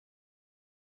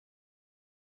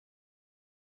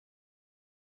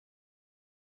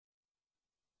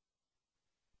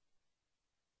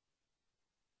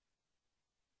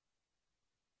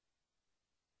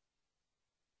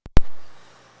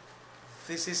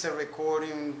This is a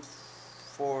recording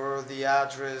for the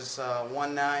address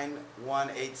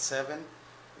 19187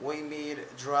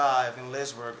 Waymead Drive in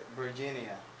Leesburg,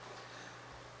 Virginia.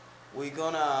 We're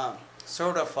gonna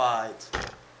certify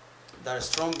that a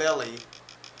strong belly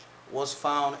was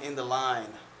found in the line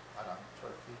Around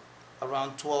 12 feet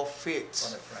around 12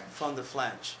 feet from the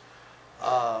flange.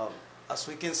 As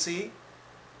we can see,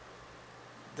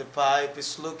 the pipe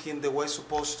is looking the way it's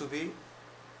supposed to be.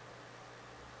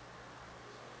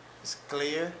 It's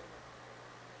clear.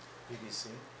 PVC.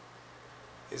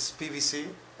 It's PVC.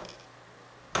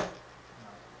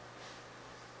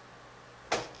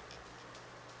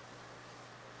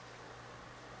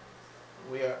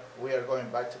 We are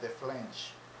going back to the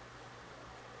flange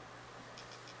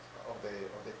of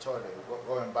the toilet,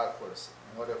 going backwards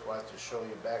in order for us to show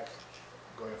you back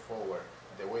going forward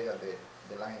the way that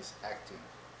the line is acting.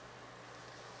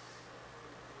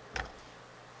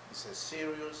 It's a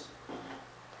serious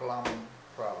plumbing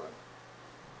problem.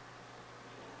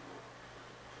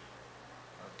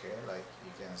 Okay, like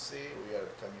you can see, we are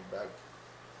coming back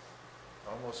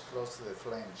almost close to the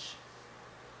flange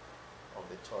of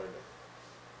the toilet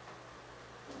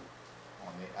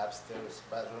on the upstairs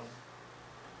bathroom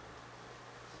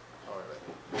toilet.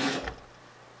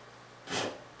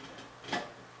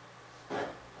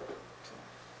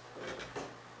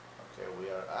 Okay, we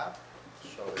are up.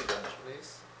 Show the flange,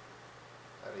 please.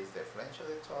 That is the flange of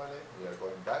the toilet. We are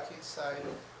going back inside.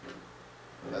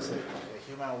 That's a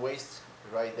human waste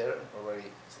right there,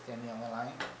 already standing on the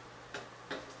line.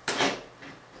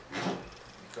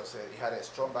 Because it had a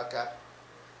strong backup.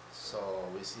 So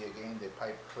we see again the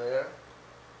pipe clear,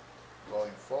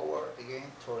 going forward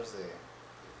again towards the,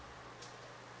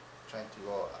 trying to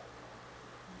go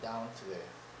down to the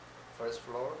first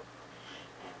floor.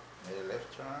 Made a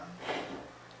left turn.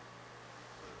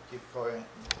 Keep going,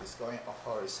 it's going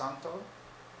horizontal,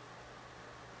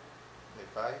 the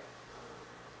pipe.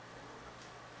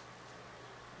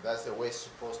 That's the way it's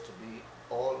supposed to be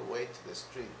all the way to the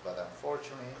street, but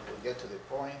unfortunately we'll get to the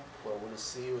point where we'll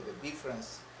see the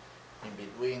difference in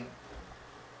between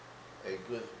a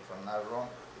good, if I'm not wrong,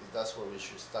 that's where we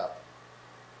should stop.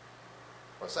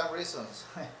 For some reasons,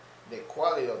 the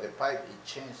quality of the pipe, it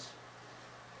changed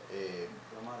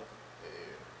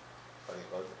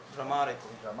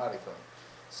dramatically.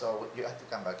 So you have to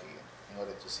come back again in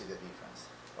order to see the difference.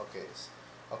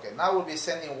 Okay, now we'll be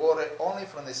sending water only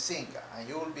from the sink, and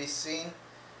you will be seeing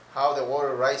how the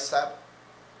water rises up,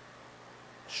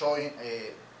 showing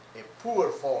a poor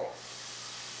fall.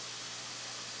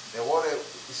 The water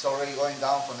is already going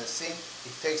down from the sink.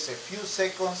 It takes a few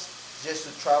seconds just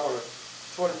to travel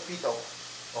 12 feet of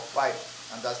pipe,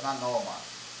 and that's not normal.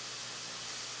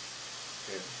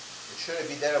 Okay. It should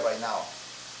be there by now,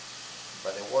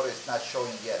 but the water is not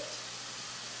showing yet.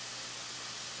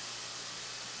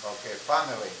 Okay,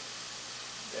 finally,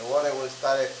 the water will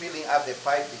start filling up the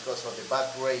pipe because of the bad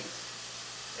grade.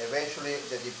 Eventually,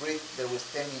 the debris that was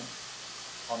standing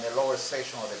on the lower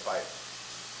section of the pipe.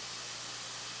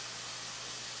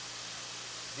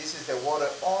 This is the water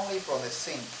only from the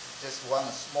sink, just one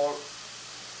small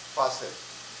faucet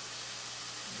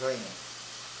draining.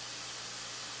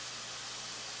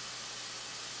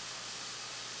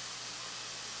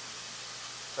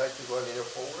 Try to go a little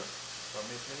forward for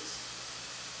me, please.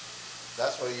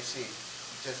 That's what you see,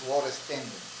 just water standing.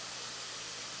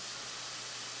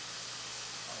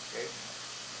 Okay.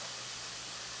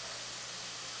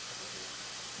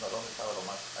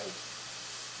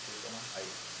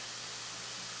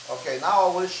 Okay, now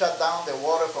I will shut down the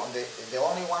water from the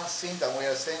only one sink that we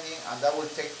are sending, and that will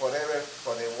take forever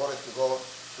for the water to go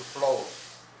to flow.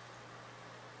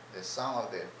 The sound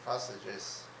of the faucet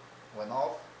just went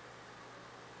off.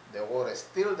 The water is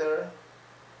still there.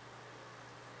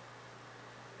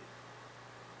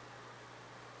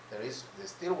 There's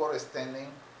still water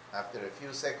standing after a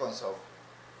few seconds of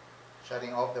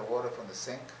shutting off the water from the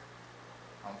sink,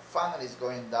 and finally it's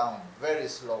going down very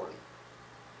slowly.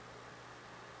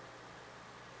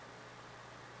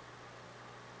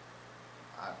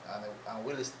 And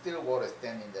will still water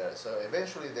standing there. So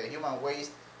eventually the human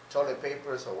waste, toilet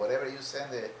papers, or whatever you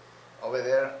send over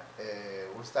there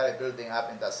will start building up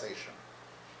in that section.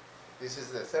 This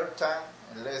is the third time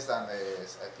in less than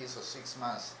at least 6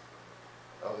 months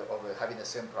of having the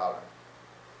same problem.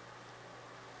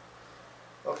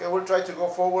 Okay, we'll try to go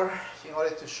forward in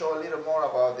order to show a little more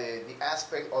about the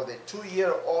aspect of the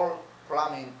 2-year-old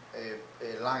plumbing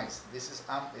lines. This is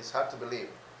it's hard to believe.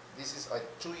 This is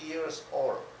 2 years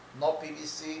old, no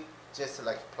PVC, just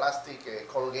like plastic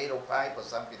Colgate pipe or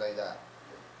something like that.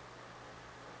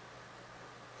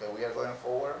 Okay, we are going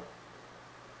forward.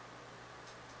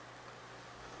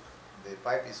 The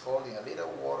pipe is holding a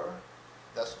little water.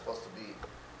 That's supposed to be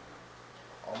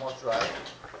almost dry.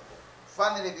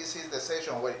 Finally, this is the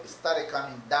section where it started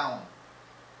coming down,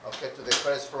 okay, to the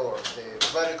first floor, the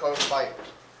vertical pipe.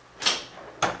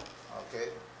 Okay,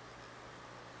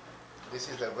 this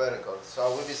is the vertical. So I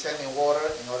will be sending water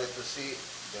in order to see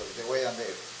the way that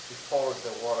it follows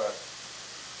the water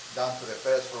down to the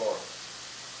first floor.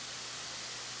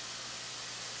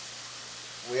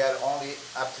 We are only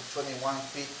up to 21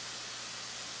 feet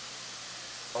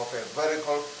of a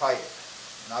vertical pipe.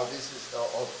 Now this is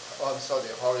also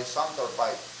the horizontal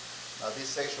pipe. Now this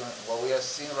section, what we are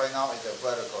seeing right now is the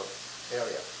vertical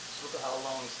area. Look at how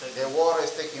long it's taking. The water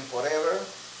is taking forever.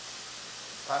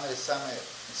 Finally some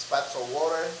spots of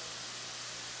water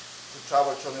to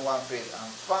travel 21 feet, and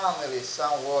finally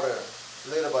some water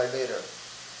little by little.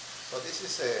 So this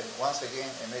is once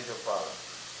again a major problem.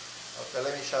 Okay,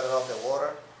 let me shut off the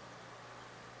water.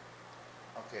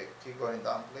 Okay, keep going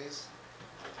down please.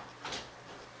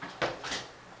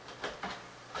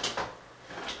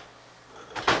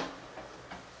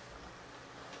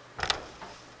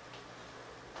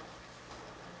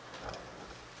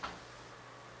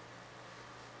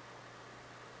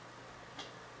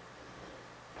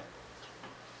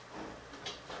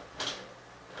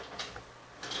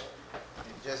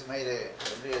 Just made a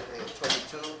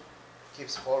 22,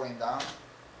 keeps falling down.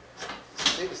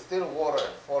 Still water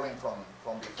falling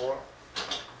from before.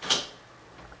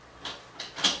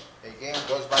 Again,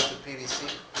 goes back to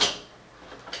PVC.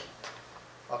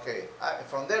 Okay,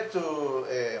 from there to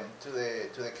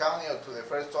the county or to the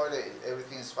first toilet,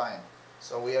 everything is fine.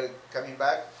 So we are coming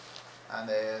back, and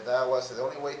that was the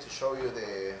only way to show you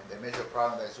the major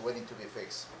problem that is waiting to be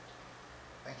fixed.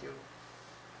 Thank you.